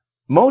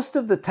Most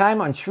of the time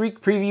on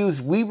Shriek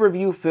Previews, we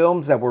review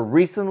films that were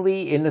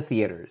recently in the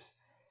theaters.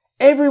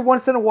 Every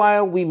once in a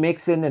while, we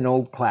mix in an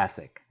old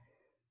classic.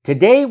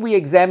 Today, we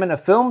examine a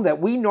film that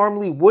we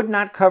normally would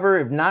not cover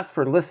if not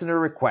for listener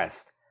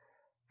request.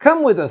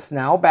 Come with us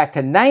now back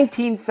to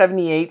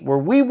 1978, where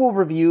we will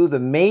review the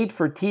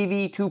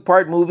made-for-TV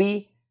two-part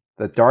movie,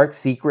 The Dark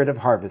Secret of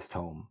Harvest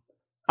Home,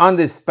 on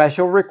this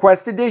special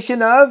request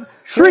edition of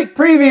Shriek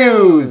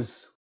Previews!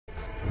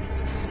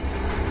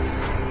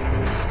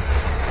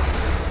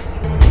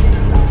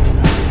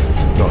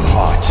 Your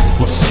heart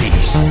will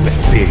seize with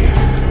fear.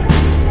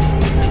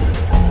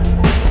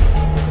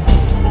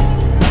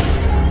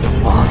 The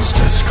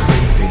monster's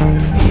creeping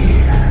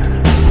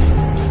near.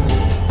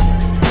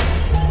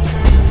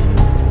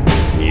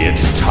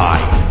 It's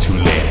time to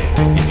lend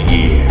an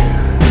ear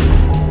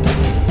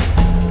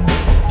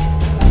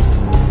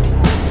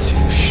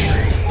to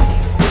Shriek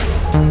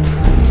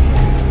Previews.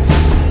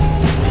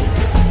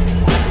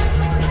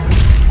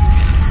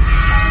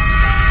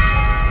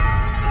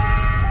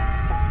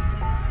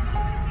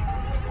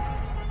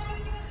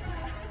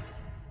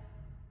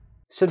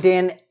 So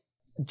Dan,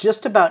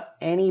 just about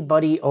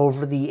anybody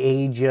over the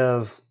age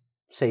of,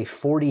 say,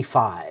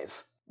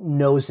 45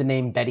 knows the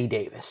name Bette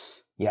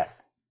Davis.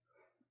 Yes.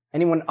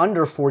 Anyone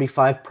under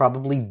 45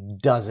 probably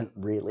doesn't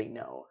really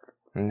know her.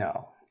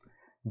 No.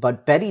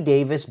 But Bette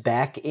Davis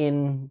back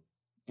 50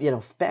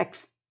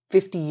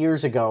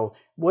 years ago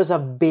was a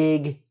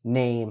big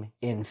name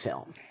in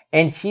film.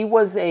 And she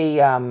was she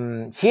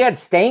had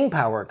staying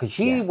power because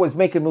she was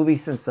making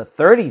movies since the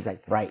 30s, I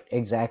think. Right,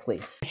 exactly.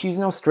 She's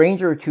no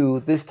stranger to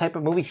this type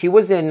of movie. She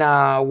was in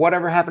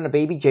Whatever Happened to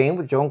Baby Jane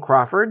with Joan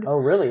Crawford. Oh,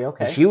 really?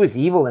 Okay. She was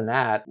evil in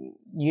that.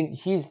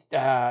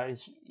 I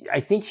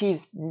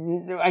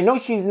know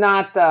she's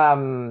not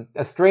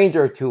a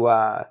stranger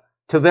to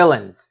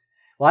villains.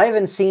 Well, I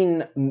haven't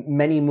seen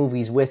many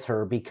movies with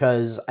her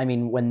because,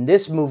 when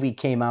this movie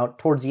came out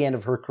towards the end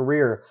of her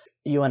career,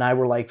 you and I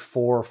were like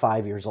 4 or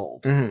 5 years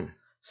old. Mm-hmm.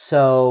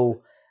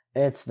 So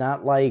it's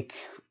not like...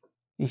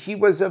 She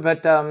was,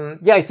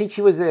 I think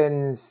she was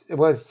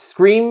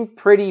Scream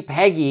Pretty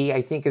Peggy,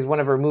 I think is one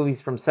of her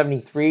movies from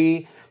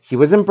 73. She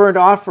was in Burnt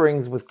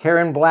Offerings with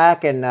Karen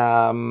Black and,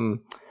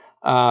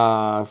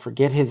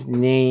 forget his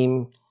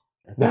name,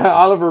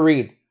 Oliver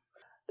Reed.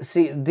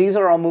 See, these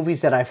are all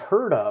movies that I've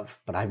heard of,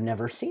 but I've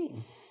never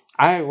seen.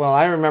 I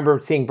remember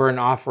seeing Burnt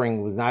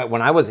Offering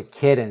when I was a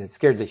kid, and it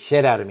scared the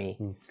shit out of me.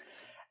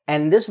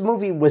 And this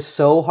movie was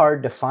so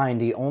hard to find.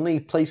 The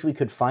only place we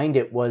could find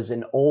it was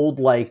an old,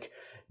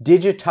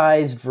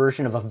 digitized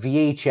version of a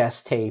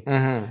VHS tape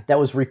that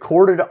was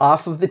recorded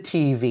off of the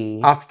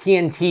TV. Off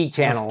TNT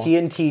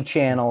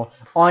channel.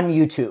 On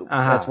YouTube.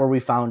 That's where we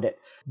found it.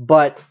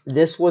 But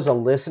this was a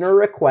listener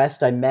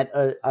request. I met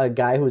a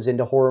guy who was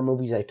into horror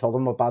movies. I told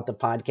him about the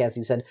podcast.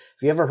 He said,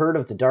 "Have you ever heard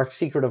of The Dark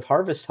Secret of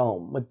Harvest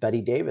Home with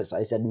Bette Davis?"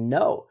 I said,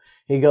 "No."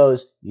 He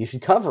goes, "You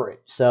should cover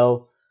it."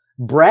 So,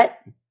 Brett,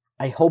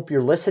 I hope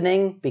you're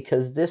listening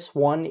because this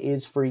one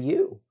is for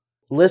you.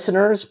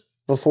 Listeners,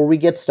 before we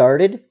get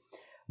started,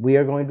 we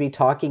are going to be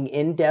talking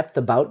in depth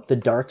about The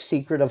Dark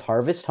Secret of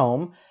Harvest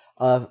Home,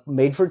 a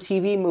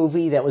made-for-TV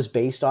movie that was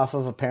based off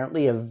of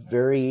apparently a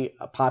very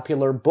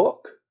popular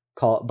book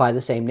called by the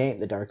same name,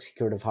 The Dark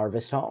Secret of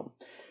Harvest Home.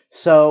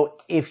 So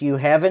if you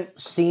haven't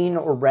seen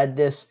or read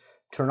this,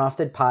 turn off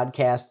the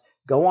podcast,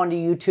 go onto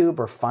YouTube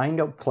or find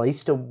a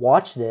place to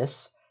watch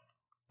this,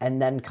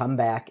 and then come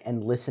back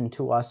and listen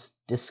to us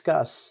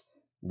discuss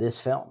this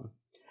film.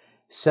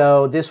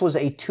 So this was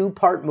a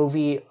 2-part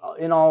movie.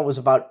 In all, it was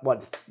about,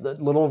 a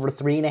little over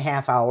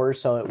 3.5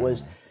 hours. So it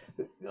was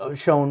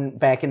shown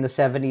back in the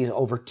 70s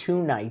over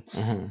 2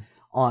 nights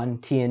on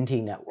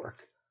TNT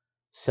Network.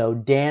 So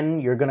Dan,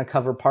 you're going to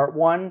cover part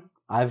 1.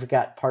 I've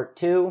got part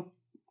 2.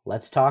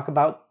 Let's talk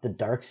about The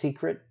Dark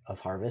Secret of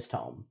Harvest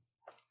Home.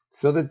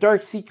 So The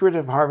Dark Secret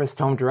of Harvest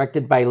Home,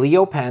 directed by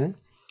Leo Penn,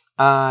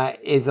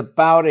 is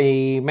about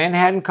a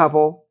Manhattan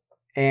couple,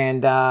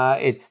 and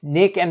it's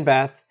Nick and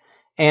Beth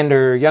and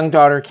their young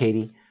daughter,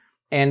 Katie,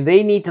 and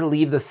they need to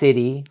leave the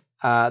city.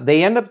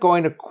 They end up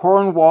going to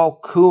Cornwall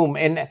Coombe,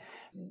 and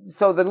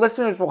so the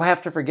listeners will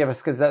have to forgive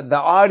us because the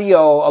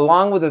audio,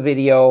 along with the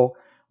video,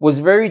 was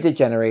very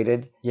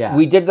degenerated. Yeah.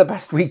 We did the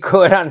best we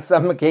could on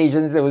some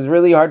occasions. It was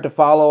really hard to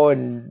follow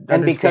and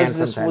because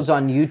this sometimes. was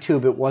on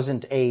YouTube, it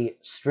wasn't a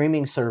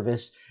streaming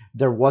service.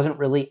 There wasn't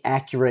really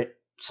accurate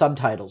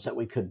subtitles that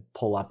we could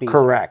pull up either.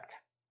 Correct.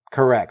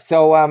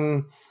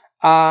 So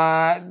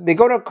they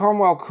go to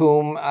Cornwall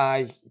Coombe.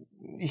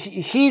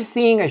 She's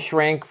seeing a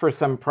shrink for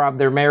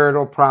their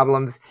marital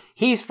problems.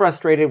 He's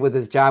frustrated with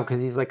his job because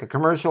he's like a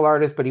commercial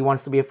artist, but he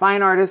wants to be a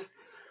fine artist.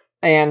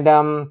 And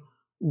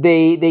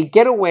they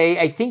get away.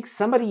 I think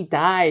somebody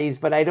dies,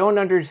 but I don't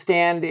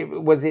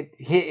understand. Was it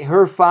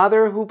her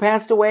father who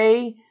passed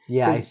away?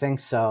 Yeah, I think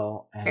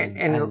so.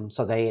 And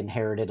so they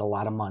inherited a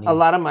lot of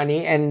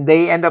money. And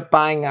they end up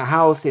buying a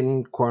house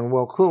in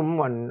Cornwall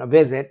Coombe on a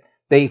visit.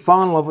 They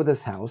fall in love with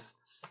this house,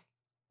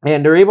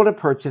 and they're able to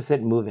purchase it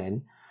and move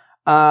in.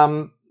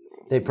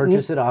 They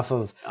purchase it off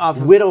of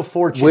Widow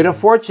Fortune. Widow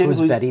Fortune,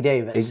 who's Betty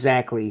Davis.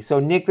 Exactly. So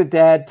Nick, the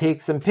dad,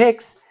 takes some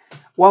pics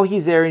while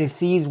he's there, and he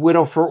sees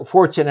Widow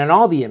Fortune and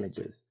all the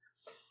images.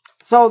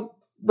 So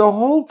the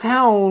whole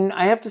town,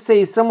 I have to say,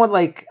 is somewhat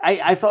like,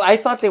 I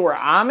thought they were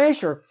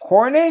Amish or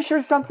Cornish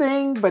or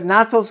something, but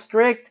not so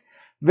strict.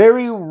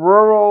 Very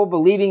rural,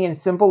 believing in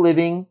simple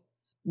living.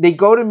 They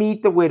go to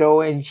meet the widow,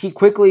 and she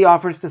quickly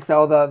offers to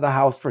sell the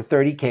house for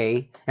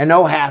 $30,000. And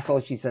no hassle,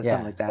 she says,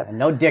 something like that.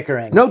 No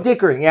dickering. No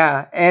dickering,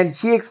 yeah. And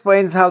she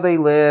explains how they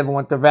live and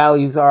what their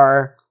values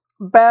are.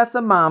 Beth,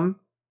 the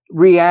mom,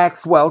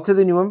 reacts well to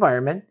the new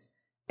environment.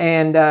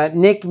 And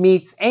Nick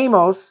meets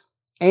Amos.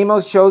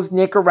 Amos shows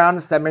Nick around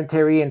the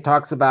cemetery and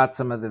talks about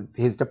some of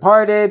his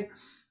departed.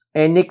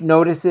 And Nick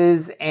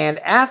notices and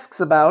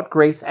asks about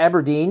Grace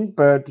Aberdeen,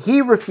 but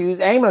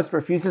Amos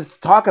refuses to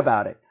talk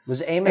about it.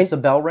 Was Amos the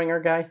bell ringer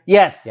guy?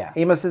 Yes. Yeah.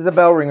 Amos is a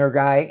bell ringer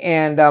guy.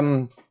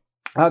 And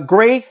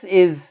Grace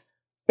is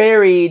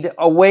buried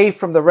away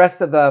from the rest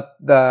of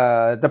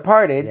the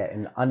departed. Yeah,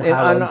 in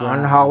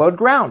unhallowed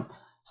ground.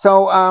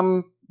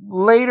 So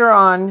later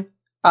on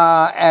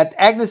at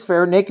Agnes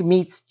Fair, Nick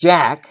meets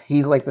Jack.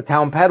 He's like the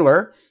town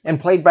peddler and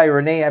played by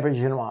Rene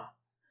Auberjonois.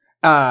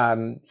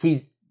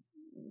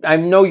 I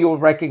know you'll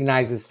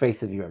recognize his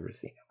face if you've ever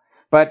seen him.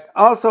 But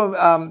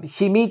also,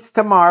 she meets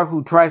Tamar,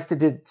 who tries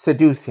to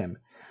seduce him.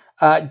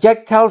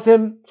 Jack tells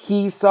him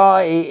he saw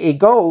a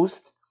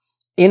ghost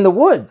in the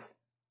woods.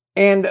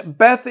 And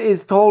Beth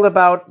is told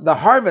about the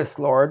Harvest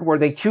Lord, where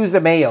they choose a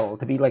male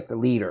to be like the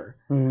leader.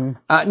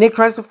 Mm-hmm. Nick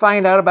tries to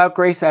find out about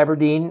Grace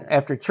Aberdeen.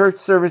 After church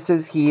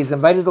services, he is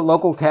invited to the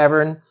local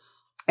tavern.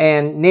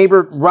 And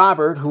neighbor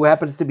Robert, who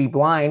happens to be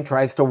blind,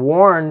 tries to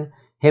warn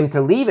him to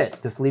leave it.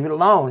 Just leave it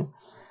alone.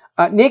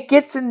 Nick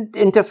gets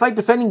into a fight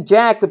defending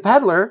Jack, the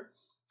peddler.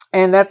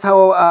 And that's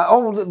how,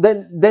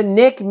 then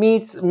Nick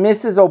meets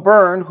Mrs.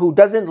 O'Byrne, who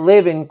doesn't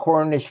live in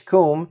Cornish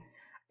Coombe.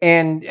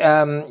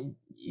 And,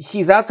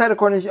 she's outside of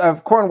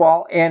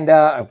Cornwall. And,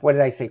 what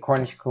did I say?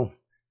 Cornish Coombe.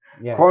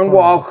 Yeah,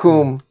 Cornwall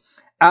Coombe.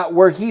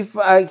 Where she's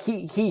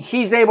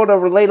able to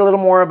relate a little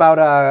more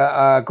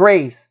about,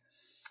 Grace.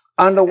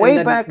 On the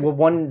way back. Well,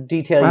 one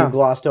detail you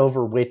glossed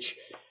over, which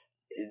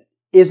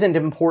isn't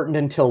important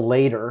until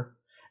later,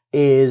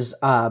 is,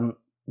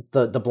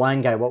 the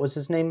blind guy. What was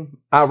his name?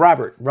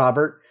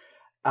 Robert.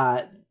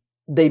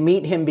 They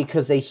meet him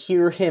because they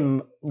hear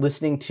him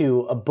listening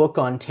to a book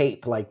on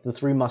tape, like The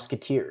Three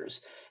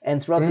Musketeers.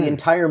 And throughout the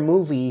entire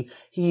movie,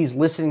 he's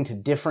listening to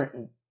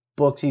different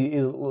books,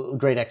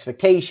 Great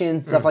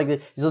Expectations, stuff like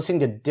that. He's listening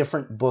to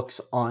different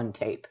books on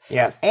tape.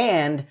 Yes.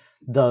 And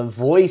the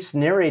voice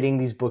narrating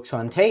these books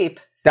on tape,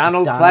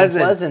 Donald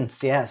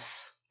Pleasence.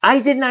 Yes. I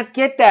did not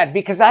get that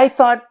because I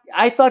thought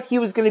he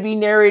was going to be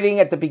narrating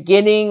at the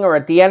beginning or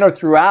at the end or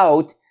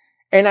throughout.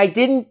 And I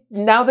didn't,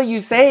 now that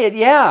you say it,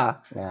 yeah.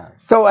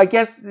 So I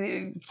guess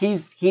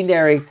he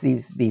narrates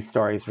these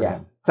stories for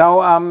him. So,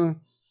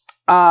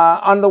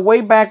 on the way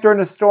back during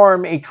a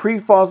storm, a tree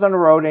falls on the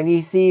road and he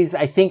sees,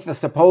 I think, the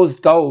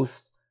supposed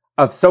ghost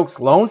of Soak's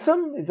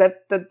Lonesome. Is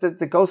that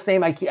the ghost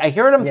name? I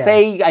heard him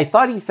say, I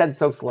thought he said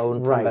Soak's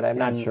Lonesome, but I'm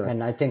not sure.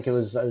 And I think it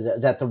was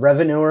that the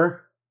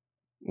Revenuer.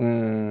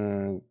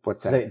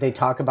 What's that? So they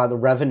talk about the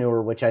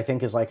Revenuer, which I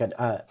think is like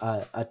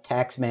a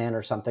tax man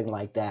or something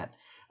like that.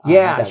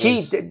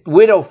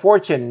 Widow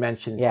Fortune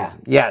mentions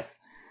him. Yes.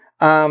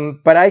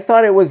 But I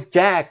thought it was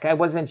Jack. I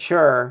wasn't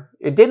sure.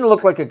 It didn't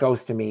look like a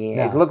ghost to me.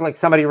 No. It looked like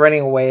somebody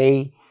running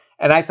away,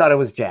 and I thought it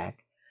was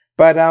Jack.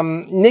 But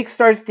Nick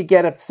starts to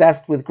get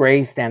obsessed with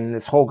Grace and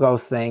this whole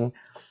ghost thing.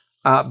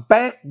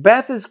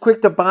 Beth is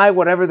quick to buy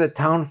whatever the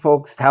town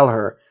folks tell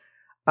her.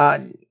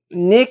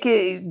 Nick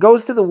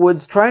goes to the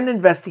woods trying to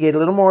investigate a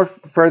little more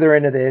further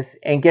into this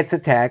and gets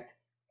attacked.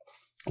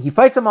 He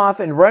fights him off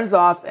and runs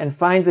off and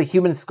finds a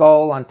human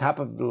skull on top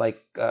of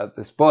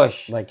this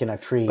bush, like in a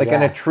tree,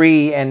 in a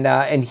tree,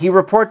 and he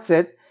reports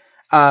it.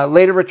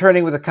 Later,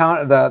 returning with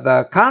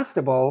the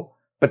constable,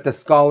 but the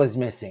skull is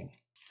missing.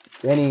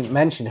 Then he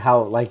mentioned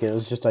how it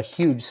was just a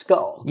huge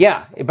skull.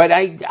 Yeah, but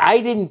I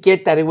didn't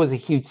get that it was a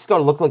huge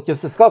skull. It looked like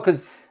just a skull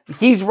because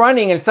he's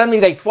running and suddenly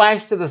they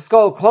flash to the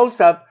skull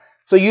close up,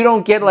 so you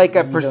don't get like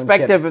a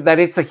perspective that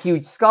it's a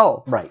huge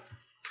skull. Right.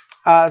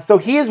 So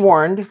he is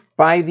warned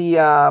by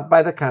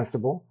the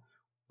constable.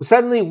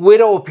 Suddenly,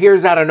 Widow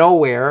appears out of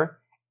nowhere,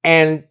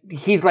 and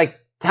he's like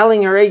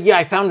telling her, "Hey,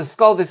 I found the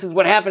skull. This is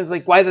what happens.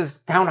 Like, why is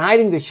the town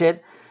hiding this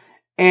shit?"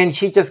 And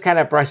she just kind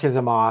of brushes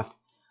him off.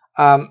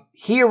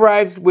 He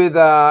arrives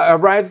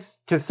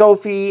to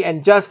Sophie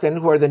and Justin,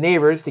 who are the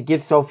neighbors, to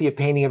give Sophie a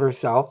painting of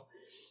herself,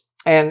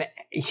 and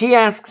she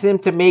asks him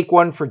to make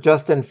one for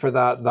Justin for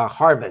the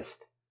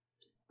harvest.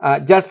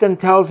 Justin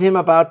tells him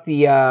about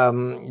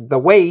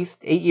the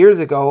waste 8 years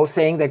ago,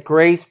 saying that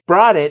Grace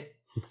brought it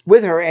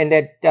with her and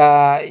that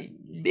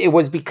it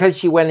was because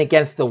she went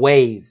against the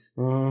ways.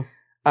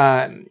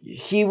 Mm-hmm.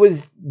 She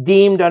was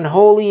deemed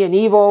unholy and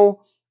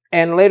evil.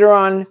 And later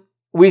on,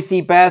 we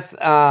see Beth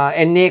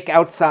and Nick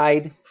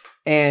outside.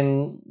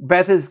 And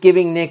Beth is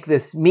giving Nick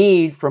this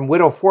mead from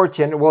Widow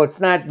Fortune. Well,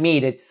 it's not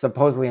mead. It's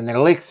supposedly an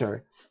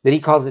elixir that he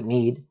calls it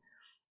mead.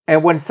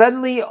 And when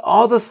suddenly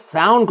all the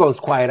sound goes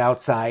quiet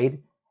outside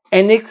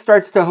and Nick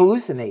starts to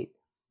hallucinate.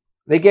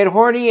 They get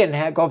horny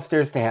and go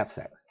upstairs to have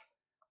sex.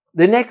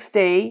 The next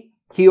day,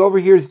 he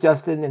overhears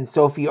Justin and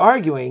Sophie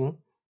arguing,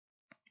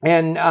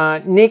 and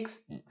Nick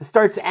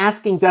starts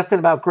asking Justin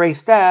about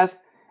Grace's death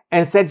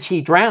and said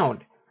she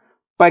drowned.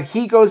 But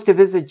he goes to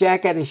visit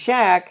Jack at his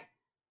shack,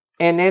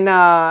 and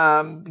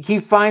then he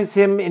finds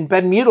him in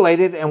bed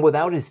mutilated and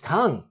without his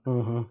tongue.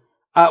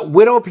 Mm-hmm.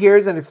 Widow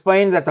appears and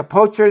explains that the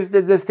poachers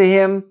did this to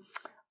him.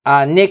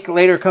 Nick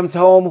later comes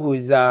home,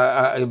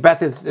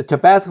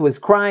 Beth, who is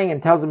crying,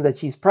 and tells him that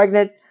she's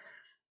pregnant.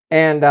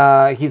 And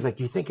he's like,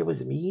 "Do you think it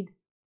was mead?"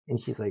 And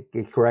she's like,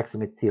 he corrects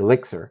him, it's the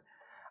elixir.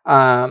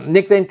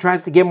 Nick then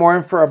tries to get more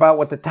info about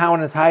what the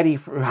town is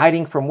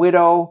hiding from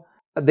Widow.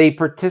 They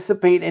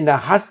participate in the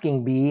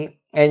husking bee,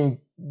 and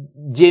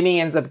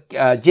Jimmy ends up,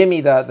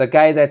 the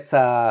guy that's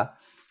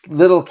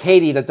little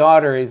Katie, the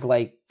daughter, is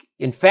like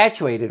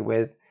infatuated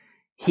with.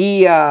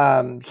 He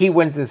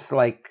wins this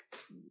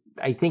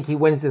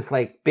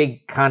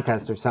big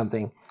contest or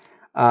something.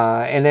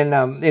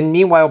 And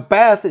meanwhile,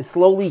 Beth is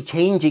slowly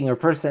changing, her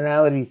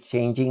personality is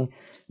changing.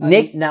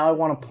 Nick, now I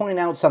want to point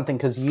out something,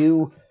 because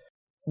you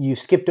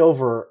skipped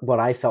over what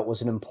I felt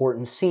was an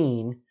important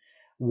scene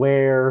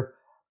where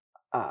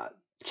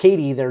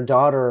Katie, their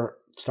daughter,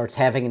 starts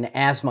having an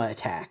asthma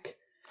attack.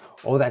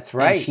 Oh, that's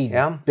right. And she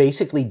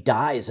basically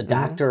dies. A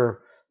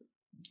doctor,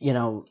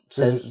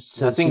 says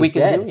nothing we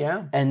can dead. do.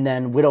 Yeah. And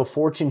then Widow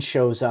Fortune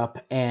shows up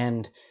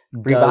and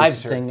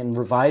revives her and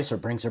revives her,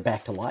 brings her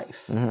back to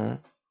life. Mm-hmm.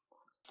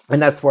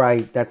 And that's where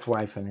I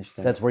finished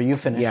it. That's where you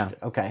finished it.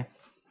 Okay.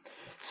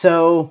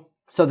 So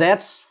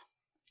that's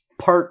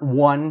part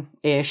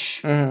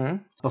 1-ish. Mm-hmm.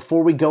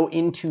 Before we go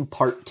into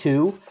part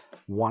 2,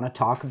 want to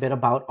talk a bit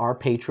about our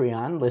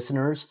Patreon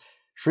listeners.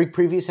 Shriek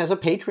Previews has a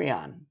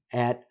Patreon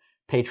at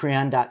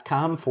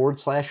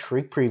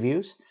patreon.com/Shriek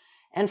Previews.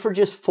 And for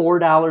just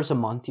 $4 a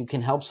month, you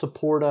can help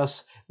support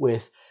us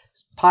with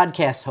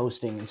podcast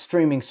hosting and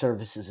streaming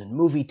services and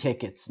movie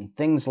tickets and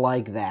things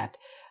like that.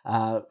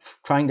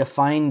 Trying to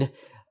find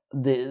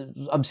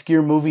the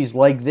obscure movies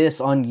like this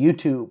on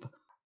YouTube.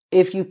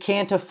 If you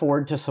can't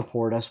afford to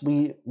support us,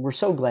 we're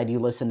so glad you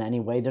listen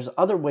anyway. There's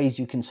other ways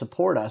you can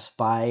support us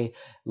by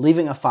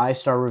leaving a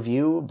 5-star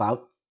review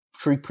about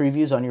Shriek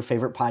Previews on your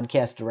favorite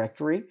podcast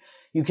directory.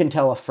 You can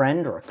tell a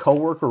friend or a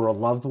coworker or a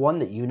loved one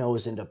that you know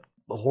is into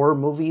horror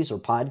movies or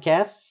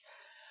podcasts.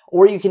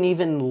 Or you can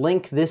even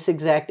link this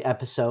exact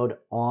episode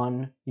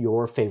on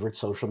your favorite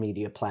social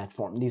media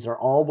platform. These are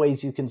all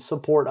ways you can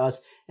support us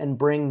and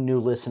bring new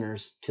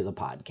listeners to the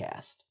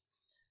podcast.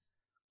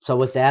 So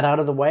with that out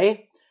of the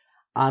way,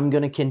 I'm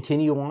going to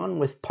continue on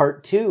with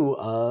part 2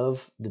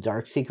 of The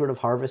Dark Secret of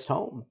Harvest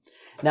Home.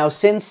 Now,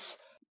 since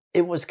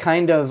it was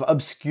kind of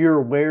obscure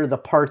where the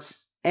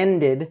parts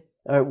ended,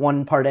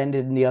 one part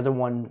ended and the other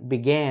one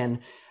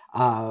began,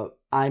 I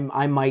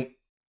might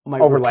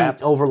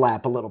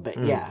overlap a little bit.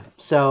 Mm. Yeah.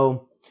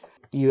 So,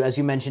 as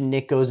you mentioned,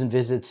 Nick goes and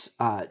visits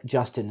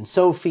Justin and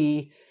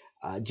Sophie.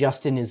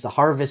 Justin is the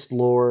Harvest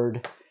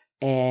Lord,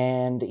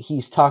 and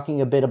he's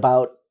talking a bit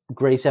about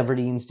Grace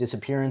Everdene's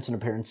disappearance and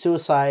apparent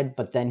suicide,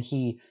 but then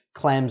he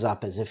clams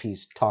up as if he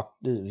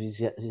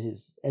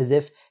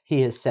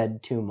has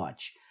said too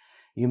much.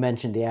 You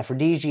mentioned the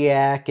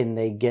aphrodisiac, and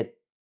they get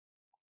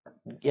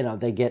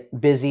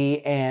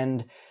busy,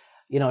 and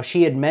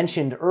she had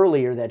mentioned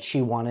earlier that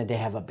she wanted to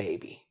have a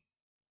baby.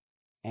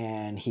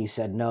 And he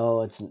said,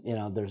 no, it's,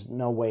 there's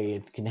no way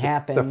it can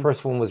happen. The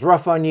first one was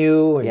rough on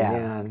you. And,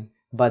 yeah.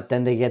 But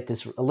then they get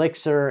this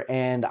elixir,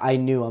 and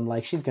I'm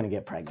like, she's going to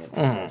get pregnant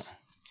from this.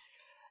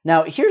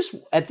 Now,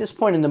 at this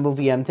point in the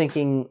movie, I'm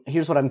thinking,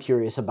 here's what I'm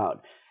curious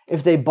about.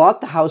 If they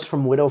bought the house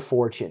from Widow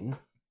Fortune,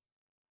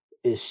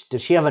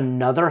 does she have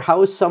another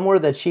house somewhere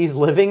that she's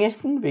living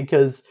in?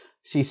 Because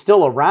she's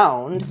still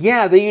around.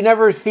 Yeah, that you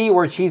never see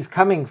where she's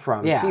coming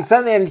from. Yeah. She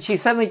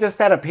suddenly just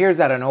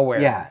appears out of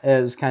nowhere. Yeah,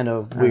 it was kind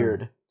of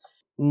weird.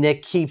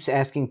 Nick keeps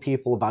asking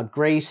people about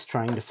Grace,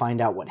 trying to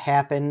find out what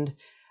happened.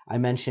 I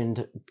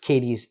mentioned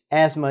Katie's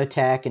asthma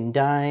attack and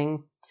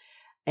dying.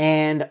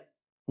 And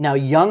now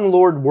young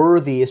Lord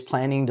Worthy is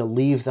planning to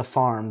leave the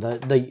farm.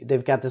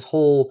 They've got this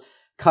whole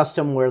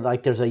custom where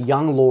there's a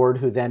young lord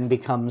who then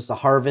becomes the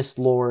Harvest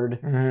Lord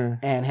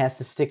and has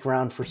to stick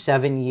around for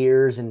 7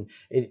 years, and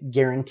it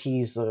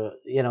guarantees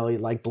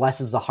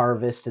blesses the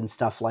harvest and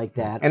stuff like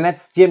that. And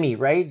that's Jimmy,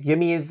 right?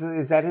 Jimmy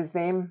is that his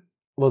name?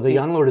 Well, the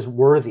young lord is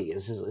Worthy.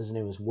 His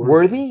name is Worthy.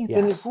 Worthy?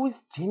 Yes. Then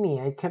who's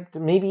Jimmy?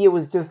 Maybe it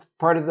was just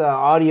part of the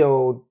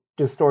audio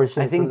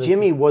distortion. I think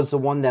Jimmy was the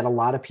one that a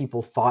lot of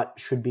people thought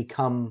should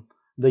become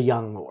the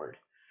young lord.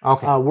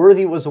 Okay.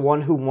 Worthy was the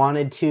one who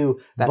wanted to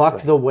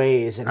buck the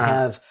ways and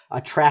have a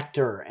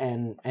tractor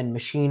and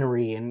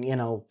machinery and,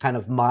 kind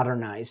of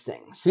modernize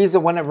things. He's the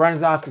one that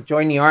runs off to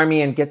join the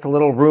army and gets a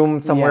little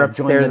room somewhere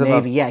upstairs. Join the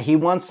Navy. Yeah, he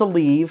wants to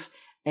leave,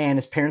 and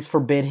his parents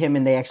forbid him,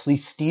 and they actually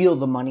steal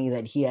the money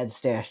that he had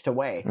stashed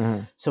away.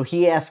 Mm-hmm. So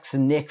he asks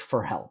Nick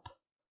for help.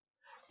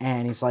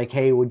 And he's like,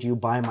 hey, would you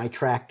buy my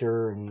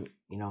tractor? And,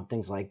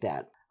 things like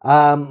that.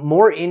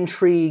 More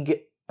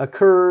intrigue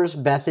occurs.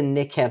 Beth and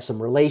Nick have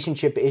some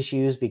relationship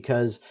issues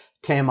because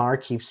Tamar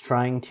keeps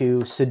trying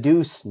to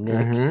seduce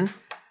Nick.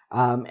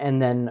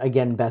 And then,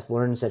 again, Beth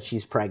learns that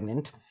she's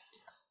pregnant.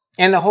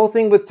 And the whole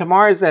thing with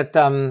Tamar is that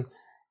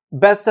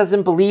Beth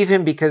doesn't believe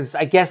him because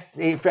I guess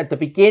at the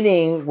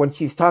beginning, when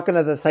she's talking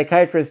to the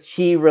psychiatrist,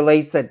 she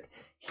relates that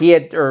he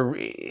had, or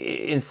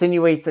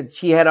insinuates that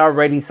she had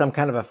already some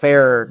kind of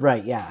affair.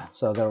 Right, yeah.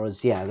 So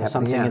there's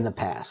something in the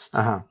past.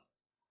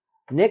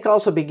 Nick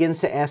also begins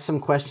to ask some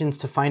questions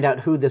to find out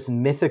who this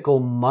mythical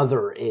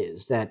mother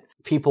is that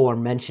people are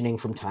mentioning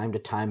from time to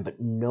time, but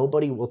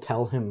nobody will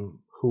tell him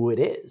who it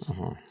is.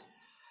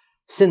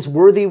 Since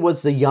Worthy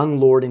was the young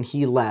lord and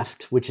he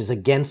left, which is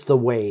against the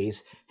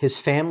ways, his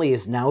family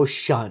is now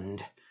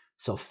shunned.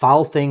 So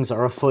foul things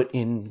are afoot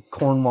in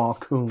Cornwall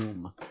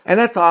Coombe. And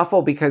that's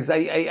awful because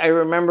I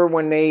remember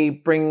when they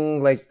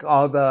bring like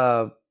all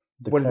the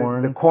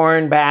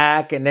corn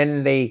back and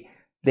then they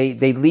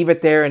leave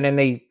it there and then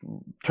they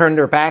turn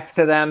their backs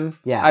to them.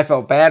 Yeah. I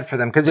felt bad for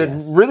them because it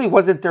really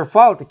wasn't their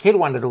fault. The kid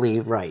wanted to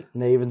leave. Right.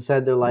 And they even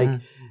said, they're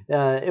like,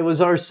 it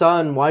was our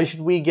son. Why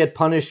should we get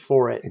punished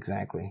for it?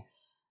 Exactly.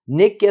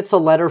 Nick gets a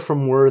letter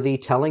from Worthy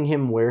telling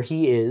him where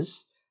he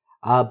is,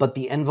 but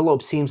the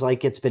envelope seems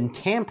like it's been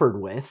tampered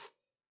with.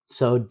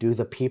 So do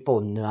the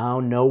people now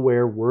know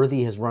where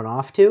Worthy has run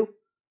off to?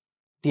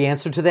 The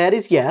answer to that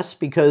is yes,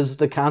 because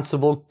the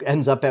constable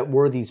ends up at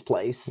Worthy's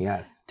place.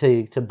 Yes.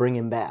 To bring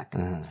him back.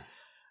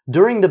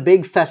 During the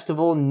big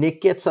festival,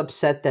 Nick gets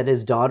upset that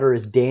his daughter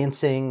is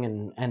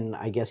dancing, and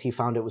I guess he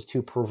found it was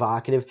too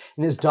provocative.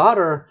 And his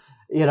daughter,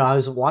 you know, I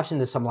was watching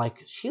this, I'm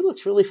like, she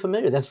looks really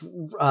familiar. That's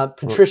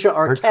Patricia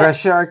Arquette.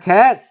 Patricia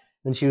Arquette.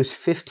 When she was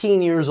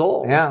 15 years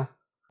old. Yeah.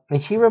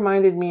 And she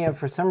reminded me of,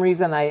 for some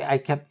reason, I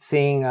kept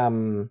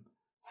seeing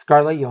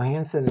Scarlett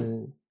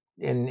Johansson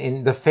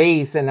in the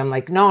face, and I'm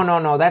like,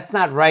 no, that's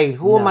not right.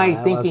 Who am I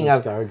thinking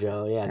of?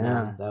 ScarJo.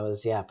 No, that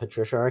was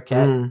Patricia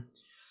Arquette.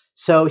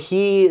 So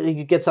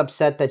he gets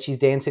upset that she's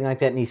dancing like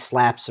that, and he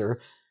slaps her.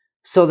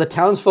 So the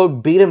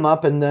townsfolk beat him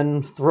up and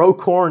then throw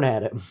corn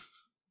at him,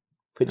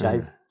 which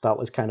I thought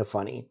was kind of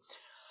funny.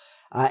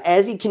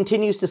 As he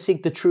continues to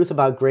seek the truth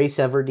about Grace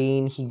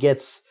Everdeen, he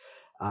gets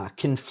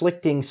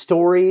conflicting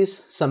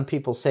stories. Some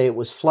people say it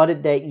was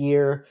flooded that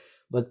year,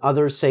 but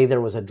others say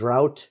there was a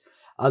drought.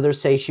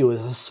 Others say she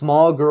was a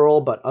small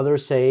girl, but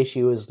others say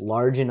she was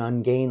large and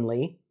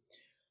ungainly.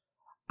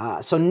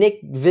 So Nick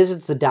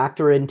visits the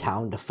doctor in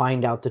town to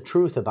find out the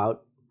truth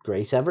about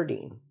Grace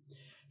Everdeen.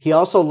 He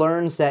also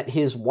learns that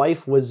his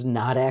wife was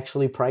not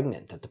actually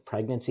pregnant, that the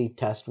pregnancy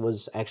test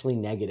was actually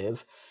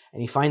negative,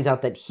 and he finds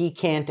out that he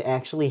can't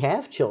actually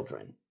have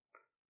children.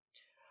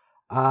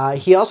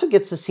 He also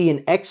gets to see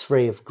an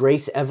x-ray of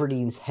Grace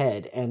Everdeen's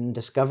head and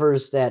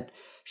discovers that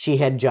she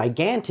had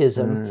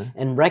gigantism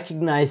and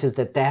recognizes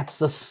that that's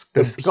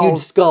the huge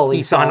skull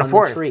he saw in the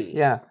forest. Tree.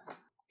 Yeah.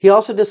 He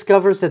also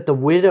discovers that the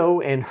widow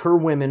and her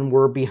women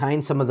were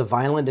behind some of the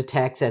violent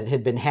attacks that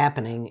had been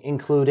happening,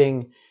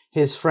 including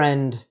his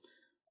friend,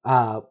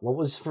 what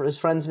was his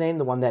friend's name?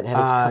 The one that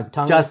had his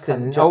tongue?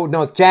 Justin.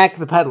 Jack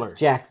the Peddler.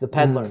 Jack the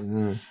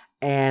Peddler.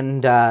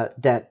 And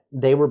that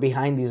they were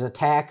behind these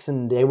attacks,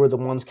 and they were the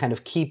ones kind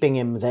of keeping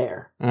him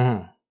there.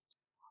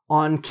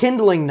 On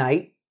kindling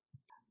night,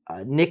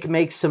 Nick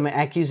makes some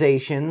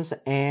accusations,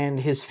 and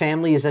his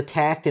family is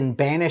attacked and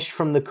banished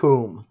from the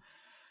Coombe.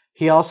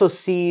 He also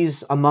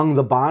sees among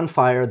the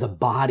bonfire the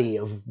body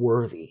of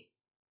Worthy,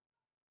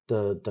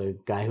 the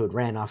guy who had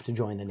ran off to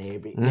join the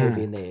Navy,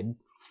 and they had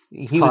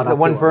he was the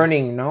one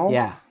burning, no?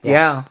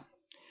 Yeah.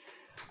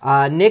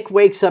 Nick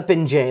wakes up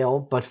in jail,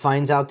 but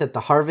finds out that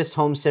the Harvest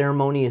Home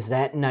ceremony is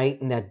that night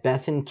and that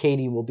Beth and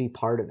Katie will be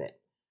part of it.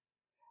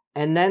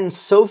 And then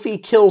Sophie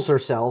kills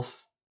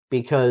herself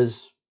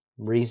because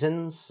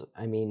reasons.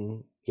 I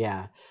mean,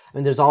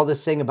 there's all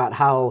this thing about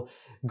how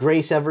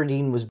Grace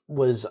Everdeen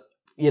was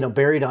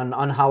buried on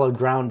unhallowed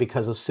ground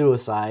because of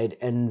suicide,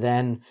 and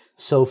then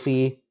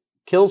Sophie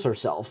kills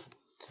herself.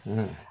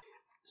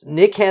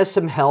 Nick has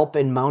some help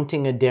in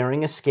mounting a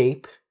daring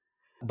escape,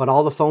 but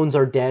all the phones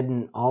are dead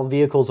and all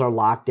vehicles are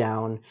locked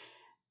down,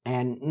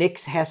 and Nick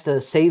has to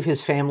save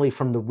his family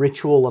from the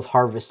ritual of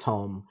Harvest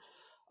Home.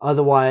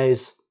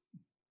 Otherwise,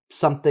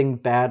 something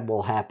bad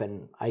will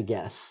happen, I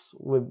guess. It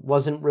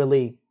wasn't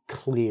really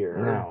clear.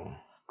 No.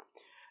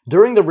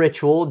 During the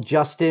ritual,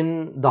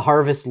 Justin, the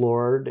Harvest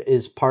Lord,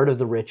 is part of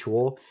the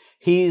ritual.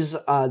 He's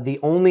the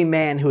only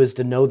man who is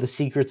to know the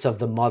secrets of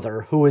the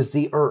Mother, who is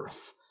the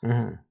Earth.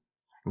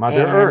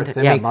 Mother Earth.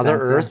 Mother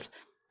Earth.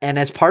 And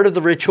as part of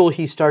the ritual,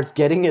 he starts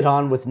getting it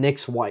on with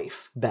Nick's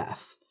wife,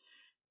 Beth.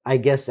 I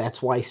guess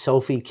that's why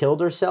Sophie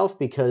killed herself,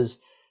 because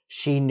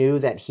she knew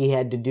that he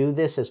had to do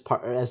this as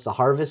the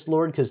Harvest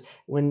Lord. Because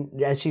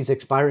as she's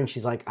expiring,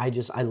 she's like,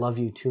 I love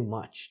you too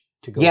much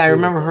to go. Yeah, I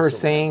remember her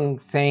saying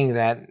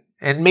that.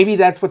 And maybe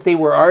that's what they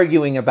were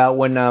arguing about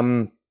when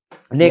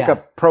Nick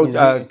approaches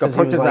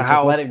the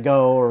house. Let it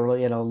go, or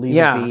leave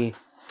it be.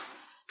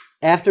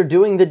 After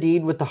doing the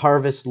deed with the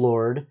Harvest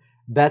Lord,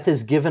 Beth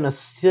is given a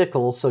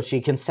sickle so she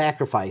can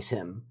sacrifice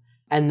him.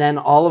 And then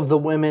all of the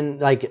women,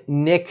 like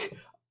Nick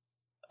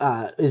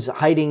is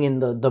hiding in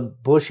the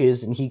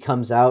bushes, and he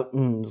comes out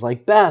and is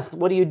like, Beth,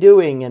 what are you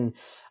doing? And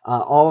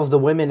all of the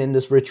women in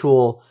this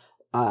ritual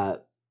are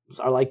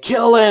like,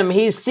 kill him,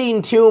 he's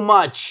seen too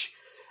much.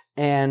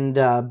 And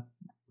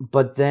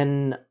but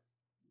then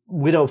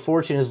Widow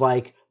Fortune is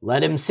like,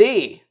 let him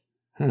see.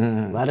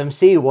 Let him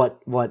see what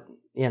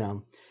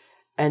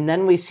And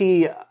then we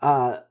see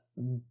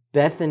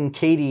Beth and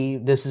Katie,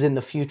 this is in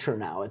the future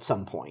now at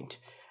some point.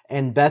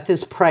 And Beth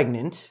is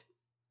pregnant,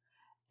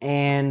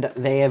 and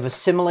they have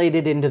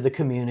assimilated into the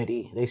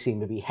community. They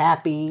seem to be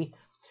happy.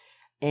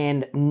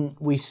 And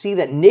we see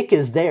that Nick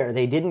is there.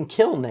 They didn't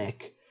kill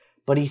Nick,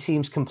 but he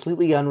seems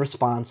completely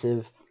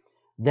unresponsive.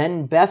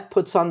 Then Beth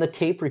puts on the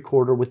tape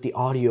recorder with the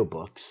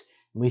audiobooks.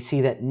 And we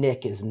see that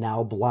Nick is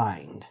now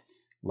blind,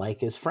 like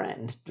his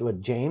friend,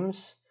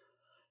 James?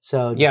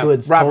 So who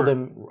had told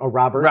him,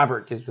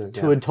 Robert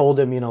who had told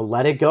him,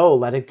 let it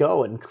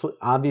go. And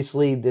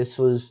obviously this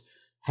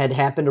had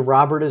happened to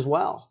Robert as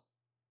well.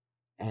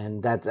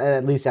 And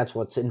at least that's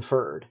what's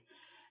inferred.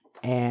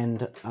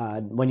 And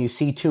when you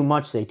see too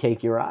much, they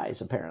take your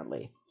eyes,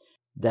 apparently.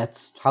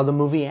 That's how the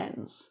movie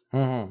ends.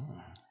 Mm-hmm.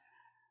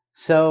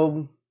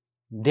 So,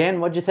 Dan,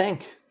 what'd you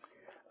think?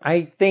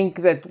 I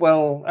think that,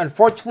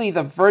 unfortunately,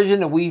 the version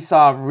that we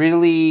saw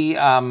really... it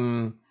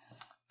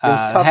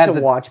was tough to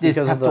watch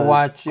because of the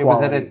quality. It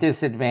was at a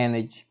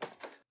disadvantage.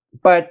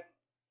 But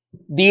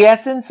the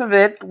essence of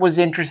it was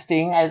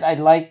interesting. I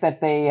like that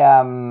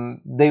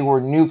they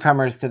were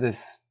newcomers to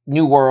this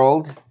new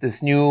world,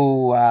 this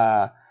new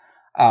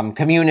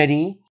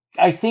community.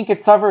 I think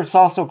it suffers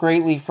also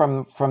greatly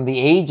from the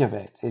age of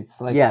it.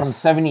 It's like from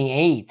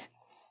 78.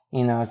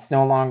 It's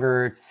no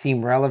longer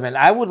seem relevant.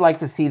 I would like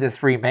to see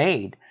this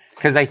remade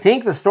because I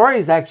think the story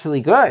is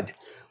actually good.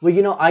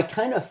 Well, I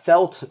kind of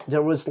felt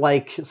there was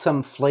like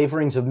some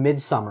flavorings of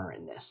Midsommar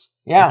in this.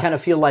 Yeah. I kind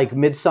of feel like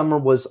Midsommar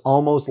was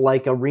almost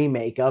like a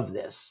remake of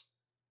this.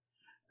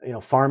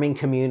 Farming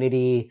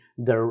community,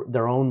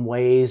 their own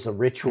ways, the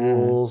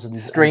rituals, and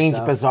strange,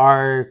 and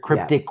bizarre,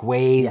 cryptic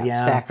ways.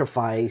 Yeah.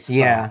 Sacrifice.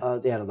 Yeah.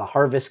 The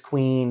Harvest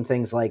Queen,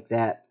 things like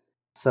that.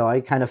 So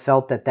I kind of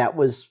felt that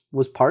was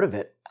part of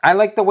it. I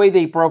like the way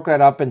they broke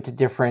it up into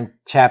different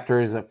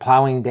chapters: the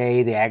Plowing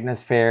Day, the Agnes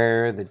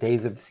Fair, the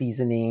Days of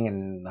Seasoning,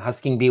 and the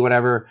Husking Bee,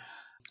 whatever.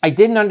 I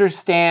didn't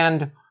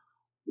understand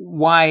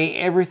why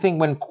everything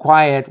went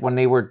quiet when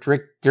they were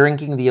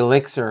drinking the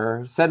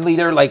elixir. Suddenly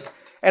they're like,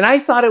 and I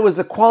thought it was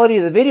the quality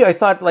of the video. I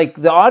thought like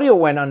the audio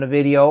went on the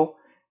video.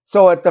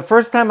 So at the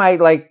first time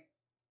I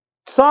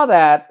saw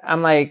that,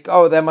 I'm like,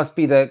 oh, that must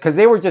be because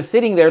they were just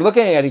sitting there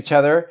looking at each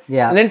other.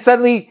 Yeah. And then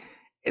suddenly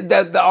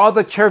all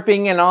the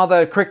chirping and all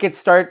the crickets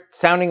start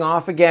sounding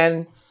off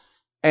again.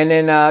 And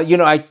then, I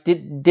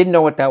didn't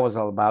know what that was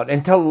all about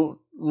until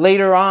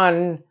later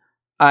on.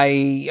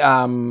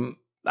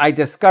 I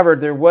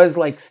discovered there was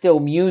still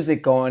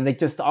music going. It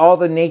just, all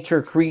the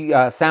nature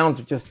sounds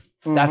were just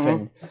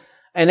deafened.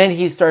 And then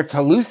he starts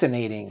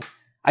hallucinating.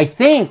 I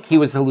think he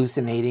was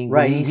hallucinating.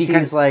 Right. He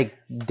sees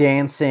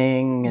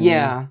dancing. And...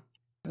 Yeah.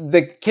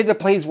 The kid that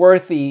plays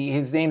Worthy,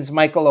 his name's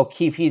Michael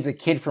O'Keefe. He's a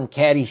kid from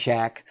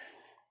Caddyshack.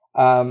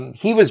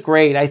 He was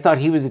great. I thought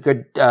he was a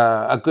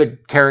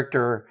good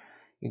character,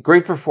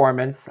 great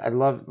performance. I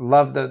love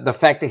the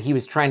fact that he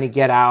was trying to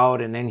get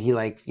out, and then he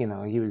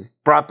he was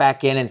brought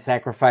back in and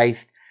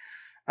sacrificed.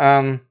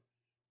 I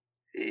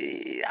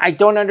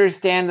don't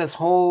understand this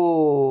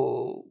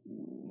whole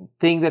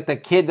thing that the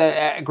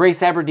kid,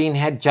 Grace Aberdeen,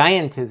 had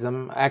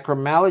giantism,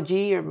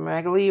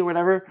 acromegaly or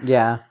whatever.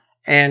 Yeah.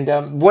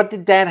 And what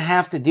did that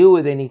have to do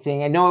with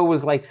anything? I know it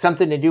was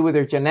something to do with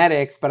her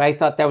genetics, but I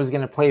thought that was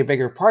going to play a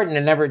bigger part, and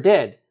it never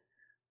did.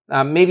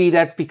 Maybe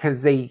that's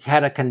because they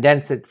had to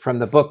condense it from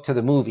the book to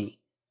the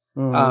movie.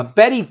 Mm-hmm.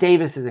 Bette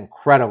Davis is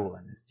incredible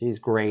in this. She's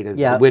great as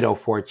the Widow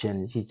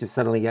Fortune. She just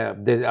suddenly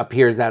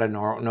appears out of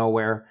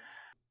nowhere.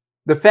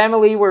 The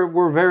family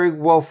were very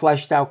well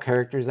fleshed out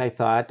characters, I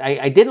thought.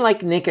 I didn't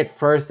like Nick at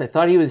first. I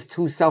thought he was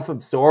too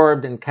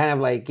self-absorbed and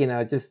kind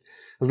of just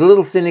was a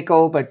little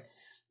cynical, but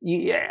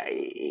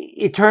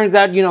it turns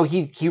out,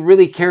 he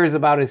really cares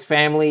about his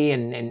family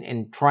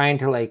and trying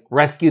to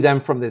rescue them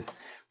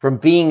from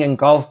being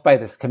engulfed by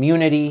this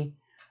community.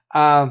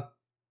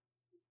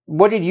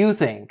 What did you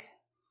think?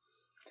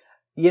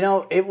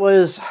 It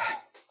was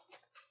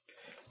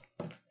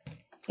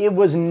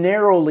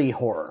narrowly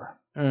horror.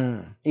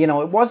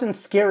 It wasn't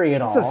scary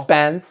at all.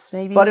 Suspense,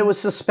 maybe. But it was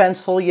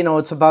suspenseful.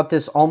 It's about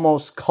this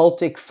almost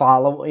cultic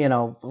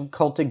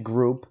cultic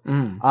group.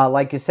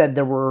 Like I said,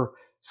 there were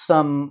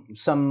some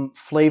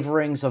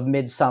flavorings of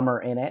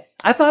Midsommar in it.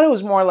 I thought it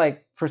was more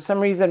for some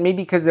reason,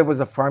 maybe because it was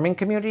a farming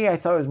community, I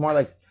thought it was more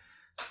like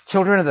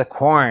Children of the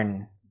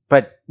Corn.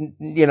 But,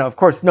 of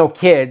course, no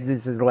kids.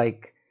 This is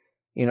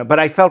but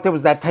I felt it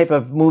was that type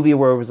of movie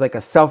where it was a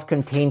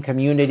self-contained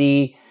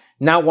community,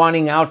 not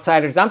wanting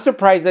outsiders. I'm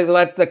surprised they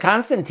let the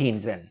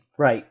Constantines in.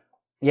 Right.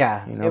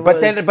 Yeah.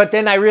 But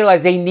then I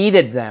realized they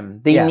needed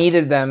them. They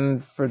needed them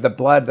for the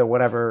blood or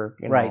whatever.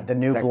 Right. The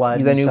new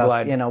blood. The new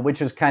blood.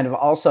 Which is kind of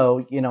also,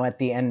 at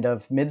the end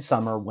of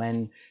Midsommar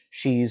when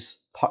she's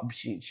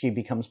she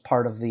becomes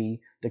part of the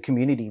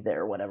community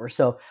there or whatever.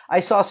 So I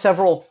saw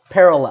several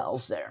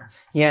parallels there.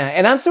 Yeah,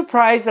 and I'm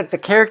surprised that the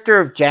character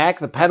of Jack,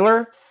 the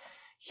peddler,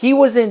 he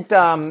wasn't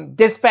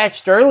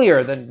dispatched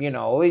earlier than,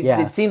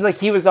 it seems like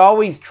he was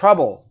always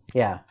trouble.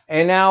 Yeah.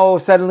 And now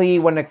suddenly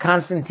when the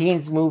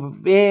Constantines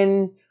move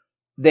in,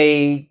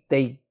 they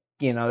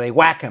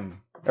whack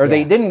him. Or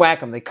they didn't whack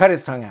him, they cut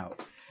his tongue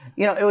out.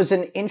 It was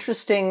an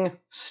interesting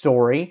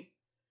story.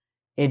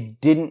 It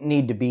didn't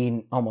need to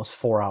be almost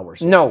 4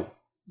 hours. No.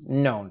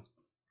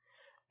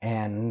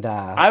 And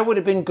I would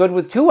have been good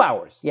with 2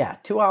 hours. Yeah,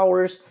 2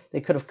 hours. They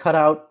could have cut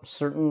out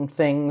certain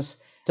things,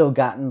 still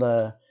gotten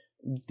the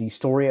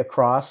story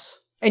across.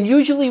 And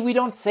usually we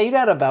don't say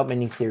that about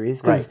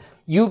miniseries because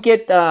you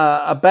get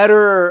a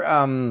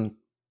better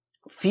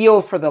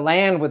feel for the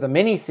land with a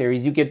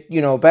miniseries. You get,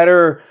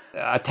 better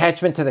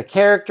attachment to the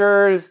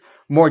characters,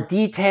 more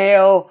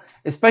detail,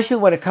 especially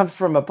when it comes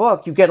from a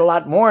book. You get a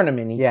lot more in a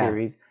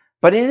miniseries. Yeah.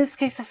 But in this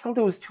case, I felt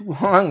it was too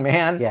long,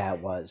 man. Yeah, it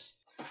was.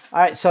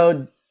 All right,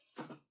 so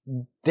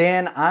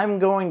Dan, I'm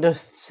going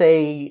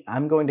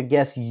to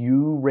guess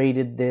you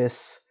rated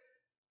this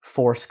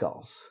 4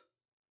 skulls.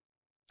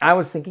 I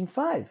was thinking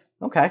 5.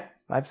 Okay.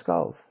 5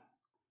 skulls.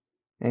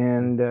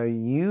 And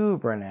you,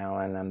 Brent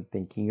Allen,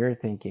 you're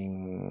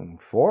thinking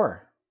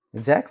 4.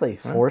 Exactly.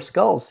 4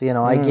 skulls.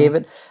 I gave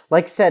it,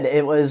 like I said,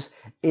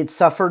 it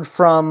suffered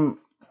from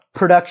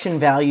production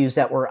values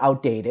that were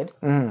outdated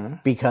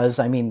because,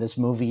 this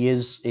movie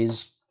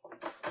is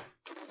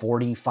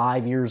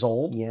 45 years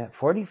old. Yeah,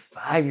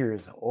 45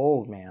 years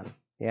old, man.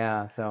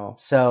 Yeah, so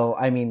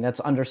that's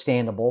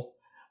understandable.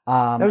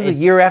 That was a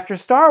year after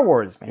Star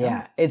Wars, man.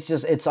 Yeah,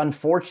 it's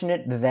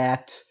unfortunate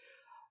that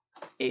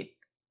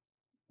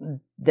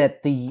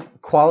the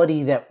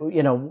quality that,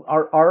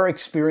 our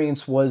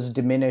experience was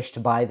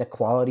diminished by the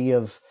quality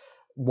of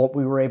what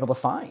we were able to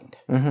find.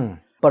 Mm-hmm.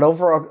 But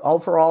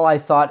overall, I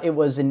thought it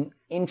was an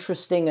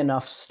interesting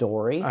enough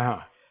story.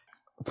 Uh-huh.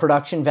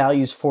 Production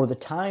values for the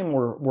time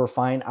were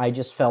fine. I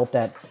just felt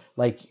that,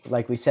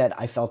 like we said,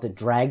 I felt it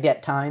dragged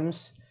at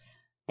times,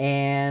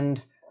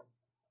 and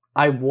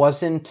I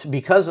wasn't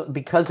because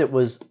it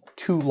was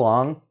too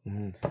long.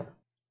 Mm-hmm.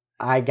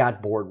 I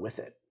got bored with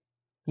it.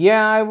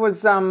 Yeah, I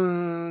was.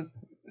 There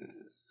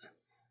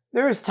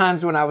was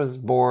times when I was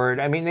bored.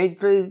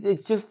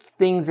 It's just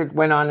things that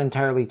went on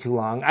entirely too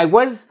long. I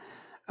was.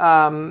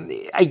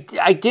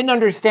 I didn't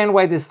understand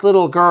why this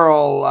little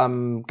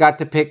girl got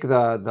to pick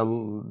the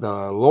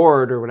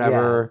Lord or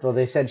whatever. Yeah. Well,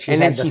 they said she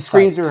and had then she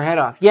screams her head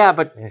off. Yeah,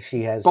 but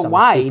she has. But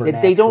why?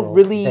 They don't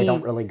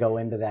really go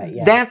into that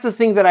yet. That's the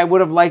thing that I would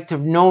have liked to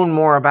have known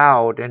more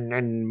about,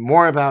 and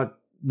more about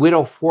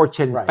Widow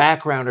Fortune's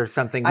background or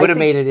something would have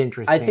made it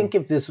interesting. I think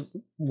if this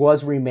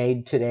was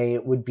remade today,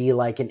 it would be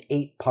like an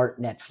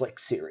 8-part Netflix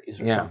series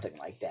or something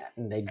like that,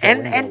 and they'd go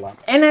into a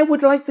lot. And I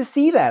would like to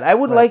see that. I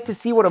would like to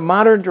see what a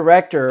modern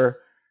director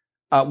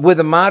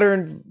with a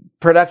modern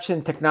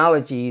production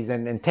technologies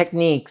and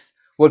techniques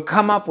would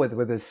come up with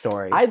this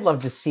story. I'd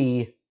love to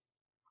see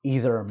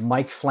either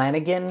Mike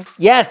Flanagan.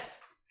 Yes.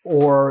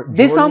 Or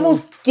this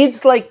almost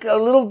gives like a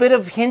little bit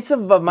of hints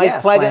of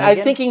Mike Flanagan. I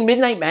was thinking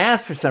Midnight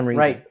Mass for some reason.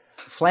 Right.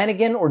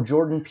 Flanagan or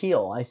Jordan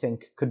Peele, I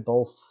think, could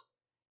both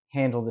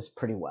handle this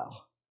pretty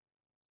well.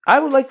 I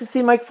would like to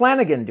see Mike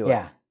Flanagan do it.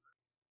 Yeah.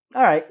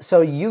 All right.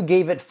 So you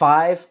gave it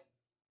 5.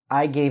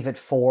 I gave it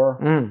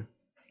 4.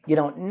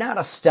 Not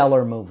a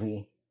stellar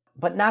movie,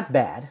 but not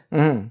bad.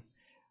 Mm-hmm.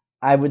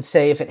 I would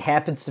say if it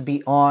happens to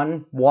be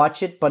on,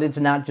 watch it, but it's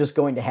not just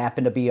going to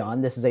happen to be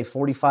on. This is a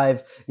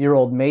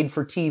 45-year-old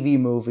made-for-TV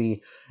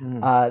movie.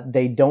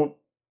 They don't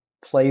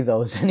play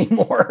those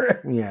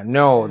anymore. Yeah,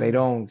 no, they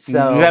don't.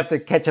 So you have to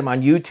catch them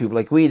on YouTube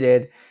like we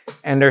did,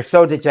 and they're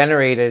so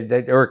degenerated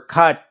that or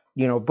cut,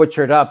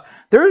 butchered up.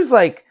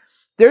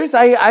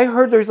 I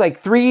heard there's like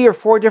 3 or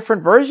 4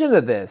 different versions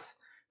of this.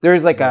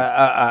 There's like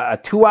a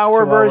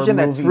 2-hour version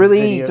that's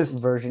really just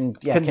version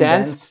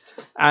condensed,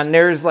 and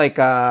there's like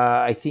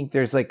I think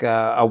there's like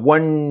a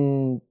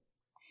one.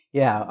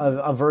 Yeah,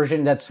 a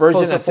version that's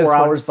close to 4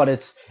 hours, but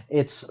it's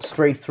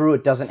straight through.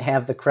 It doesn't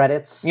have the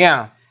credits.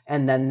 Yeah.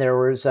 And then there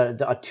was a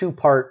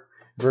 2-part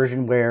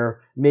version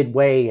where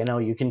midway,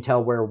 you can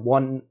tell where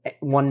one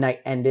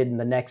night ended and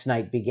the next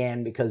night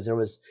began because there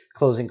was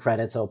closing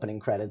credits, opening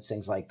credits,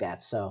 things like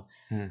that. So,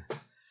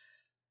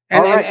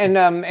 and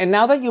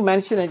now that you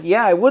mention it,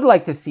 yeah, I would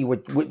like to see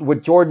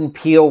what Jordan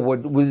Peele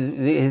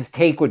his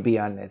take would be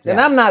on this. And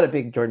I'm not a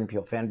big Jordan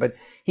Peele fan, but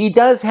he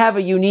does have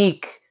a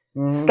unique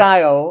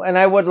style, and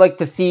I would like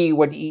to see it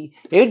would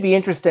be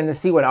interesting to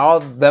see what all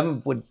of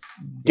them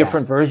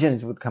different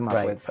versions would come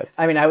up with. But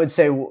I would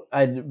say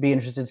I'd be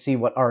interested to see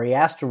what Ari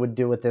Aster would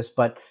do with this,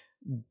 but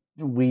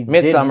we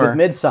Midsommar. did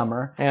with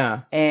Midsommar.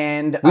 Yeah.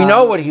 And we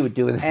know what he would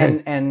do with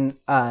it. And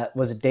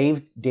was it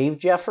Dave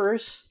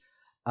Jeffers?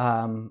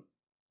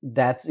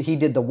 That he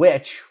did The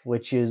Witch,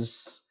 which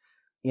is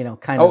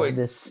of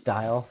this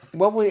style.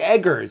 What was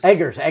Eggers?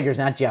 Eggers,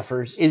 not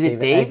Jeffers. Is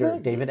it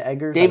David? David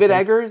Eggers. David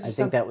Eggers? I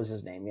think that was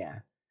his name. Yeah,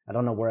 I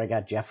don't know where I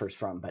got Jeffers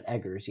from, but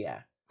Eggers.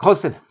 Yeah,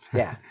 close enough.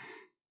 Yeah,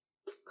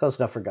 close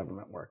enough for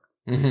government work.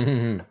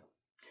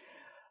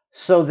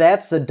 So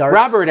that's the dark...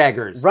 Robert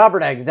Eggers.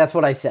 Robert Eggers, that's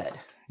what I said.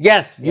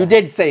 Yes, you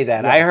did say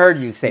that. Yes. I heard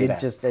you say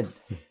that.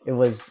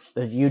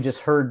 You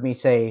just heard me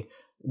say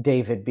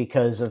David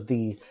because of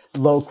the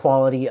low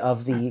quality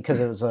of because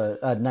it was a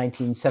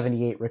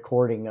 1978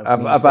 recording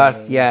of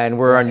us, yeah, and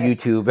we're on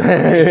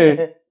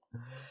YouTube.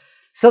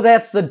 So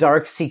that's The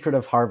Dark Secret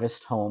of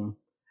Harvest Home.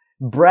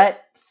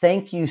 Brett,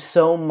 thank you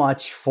so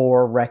much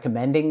for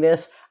recommending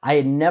this. I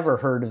had never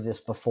heard of this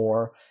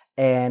before,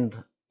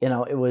 and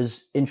it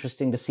was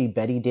interesting to see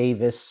Bette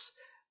Davis,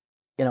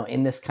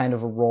 in this kind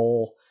of a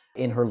role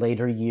in her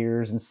later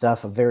years and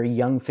stuff. A very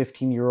young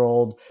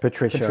 15-year-old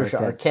Patricia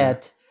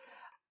Arquette.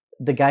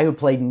 The guy who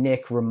played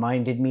Nick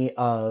reminded me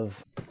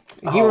of...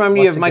 He reminded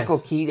me of Michael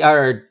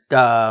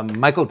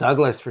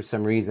Douglas for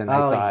some reason, I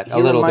thought.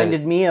 He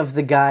reminded me of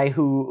the guy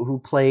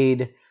who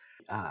played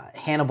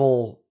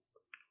Hannibal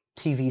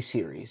TV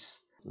series.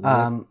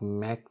 Mikkelsen?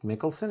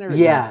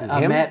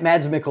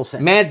 Mads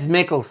Mikkelsen. Mads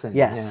Mikkelsen,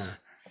 yes. Yeah.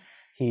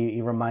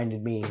 He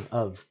reminded me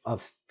of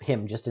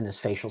him just in his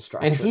facial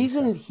structure. And he's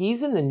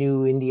in the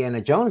new Indiana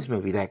Jones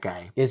movie, that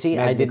guy. Is he?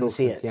 I didn't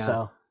see it,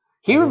 so...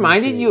 He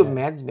reminded you of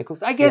Mads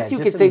Mikkelsen. I guess you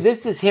could say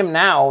this is him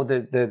now.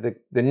 The guy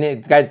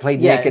that played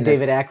Nick. Yeah,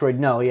 David Aykroyd.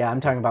 No, yeah, I'm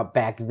talking about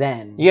back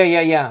then.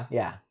 Yeah.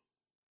 So,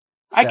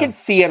 I could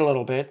see it a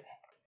little bit.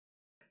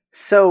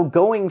 So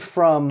going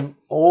from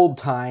old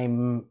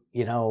time,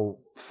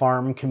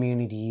 farm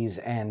communities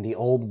and the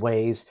old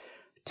ways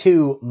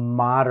to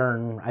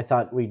modern, I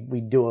thought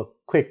we'd do a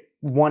quick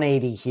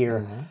 180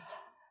 here. Mm-hmm.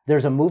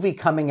 There's a movie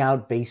coming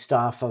out based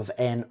off of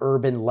an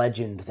urban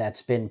legend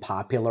that's been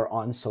popular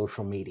on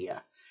social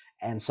media.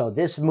 And so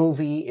this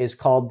movie is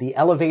called The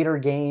Elevator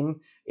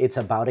Game. It's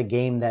about a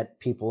game that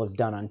people have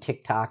done on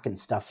TikTok and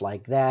stuff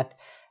like that.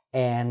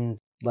 And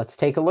let's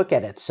take a look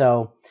at it.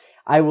 So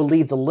I will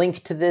leave the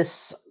link to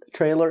this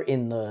trailer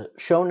in the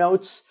show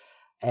notes.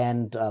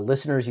 And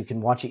listeners, you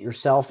can watch it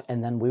yourself.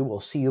 And then we will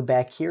see you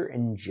back here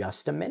in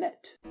just a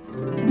minute.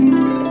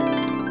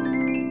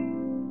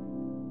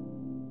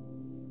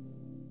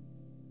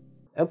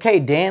 Okay,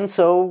 Dan,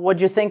 so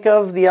what'd you think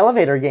of The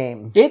Elevator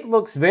Game? It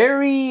looks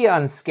very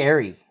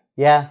unscary.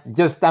 Yeah.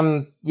 Just,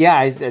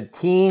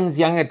 teens,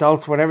 young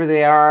adults, whatever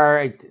they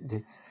are,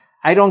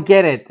 I don't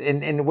get it.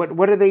 And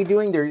what are they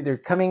doing? They're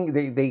coming,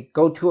 they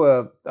go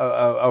to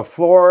a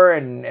floor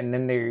and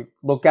then they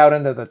look out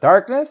into the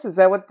darkness? Is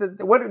that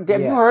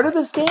have you heard of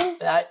this game?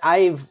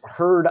 I've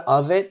heard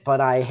of it,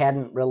 but I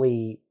hadn't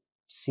really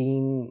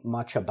seen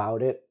much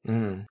about it.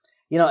 Mm.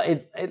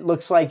 It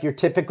looks like your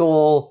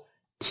typical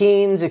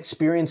teens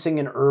experiencing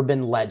an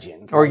urban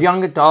legend, or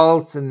young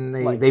adults, and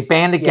they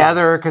band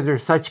together because they're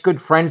such good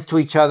friends to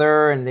each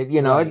other, and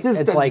it's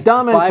just like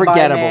dumb and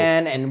forgettable.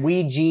 Man and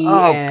Ouija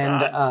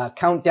and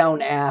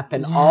Countdown app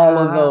and all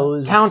of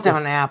those.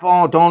 Countdown app.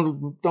 Oh,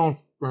 don't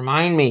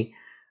remind me.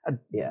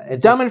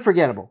 It's dumb and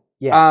forgettable.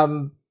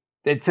 Yeah.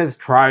 It says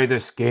try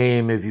this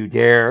game if you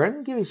dare. I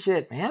don't give a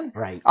shit, man.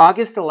 Right.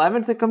 August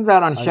 11th, it comes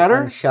out on Shudder.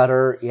 On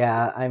Shudder,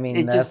 yeah. I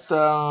mean,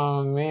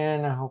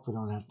 man, I hope we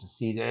don't have to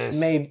see this.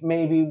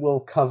 Maybe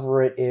we'll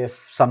cover it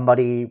if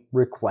somebody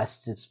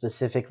requests it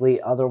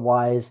specifically.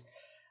 Otherwise,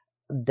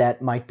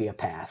 that might be a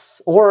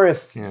pass. Or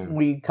if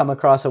we come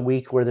across a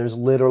week where there's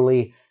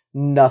literally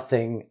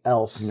nothing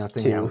else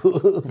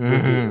to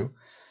review.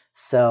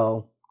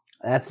 So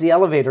that's The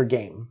Elevator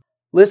Game.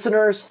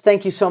 Listeners,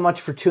 thank you so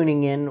much for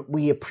tuning in.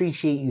 We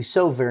appreciate you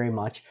so very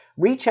much.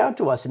 Reach out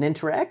to us and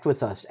interact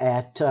with us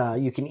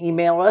you can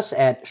email us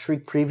at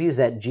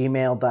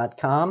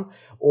shriekpreviews@gmail.com,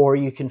 or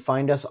you can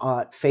find us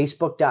at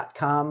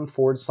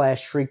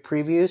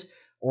facebook.com/shriekpreviews,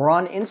 or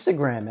on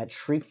Instagram at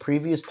Shriek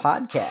Previews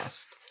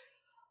Podcast.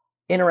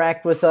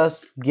 Interact with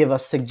us, give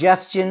us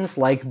suggestions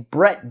like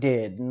Brett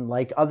did and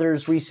like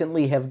others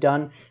recently have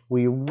done.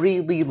 We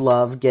really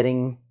love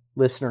getting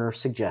listener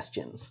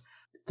suggestions.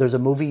 If there's a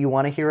movie you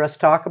want to hear us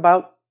talk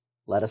about,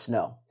 let us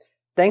know.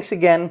 Thanks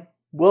again.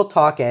 We'll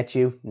talk at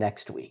you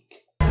next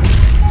week.